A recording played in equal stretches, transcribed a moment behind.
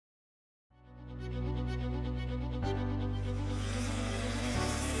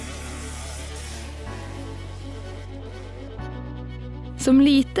Som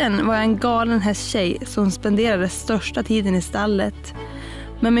liten var jag en galen hästtjej som spenderade största tiden i stallet.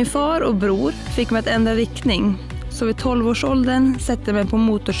 Men min far och bror fick mig att ändra riktning. Så vid 12-årsåldern satte jag mig på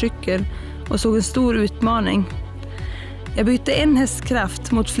motorcykel och såg en stor utmaning. Jag bytte en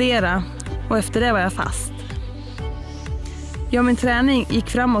hästkraft mot flera och efter det var jag fast. Min träning gick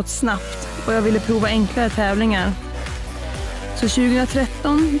framåt snabbt och jag ville prova enklare tävlingar. Så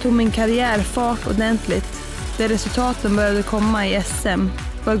 2013 tog min karriär fart ordentligt. Där resultaten började komma i SM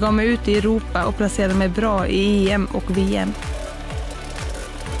och jag gav mig ut i Europa och placerade mig bra i EM och VM.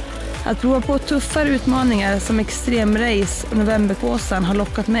 Att prova på tuffare utmaningar som extremrace och novemberkåsan har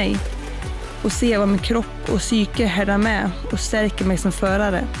lockat mig. Och se vad min kropp och psyke härdar med och stärker mig som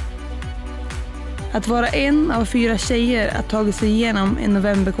förare. Att vara en av 4 tjejer att tagit sig igenom en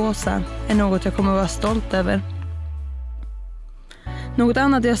novemberkåsa är något jag kommer att vara stolt över. Något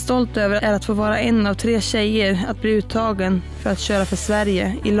annat jag är stolt över är att få vara en av 3 tjejer att bli uttagen för att köra för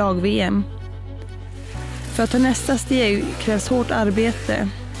Sverige i lag-VM. För att ta nästa steg krävs hårt arbete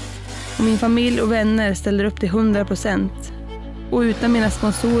och min familj och vänner ställer upp till 100%. Och utan mina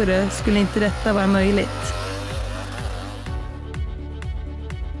sponsorer skulle inte detta vara möjligt.